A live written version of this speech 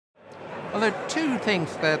Well, there are two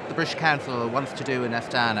things that the British Council wants to do in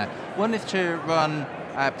Astana. One is to run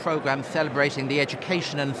programs celebrating the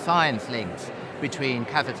education and science links between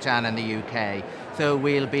Kazakhstan and the UK. So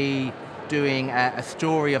we'll be doing a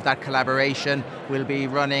story of that collaboration. We'll be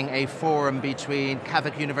running a forum between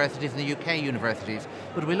Kazakh universities and the UK universities.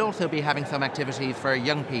 But we'll also be having some activities for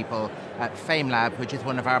young people at FameLab, which is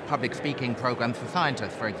one of our public speaking programs for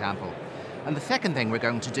scientists, for example. And the second thing we're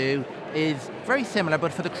going to do is very similar,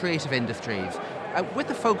 but for the creative industries, with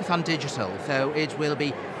the focus on digital. So it will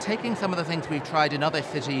be taking some of the things we've tried in other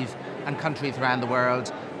cities and countries around the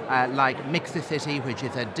world, like Mix the City, which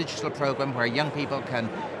is a digital program where young people can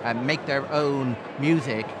make their own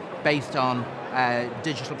music based on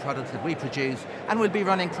digital products that we produce, and we'll be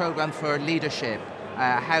running programs for leadership.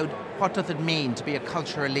 What does it mean to be a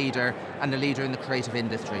cultural leader and a leader in the creative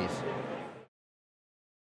industries?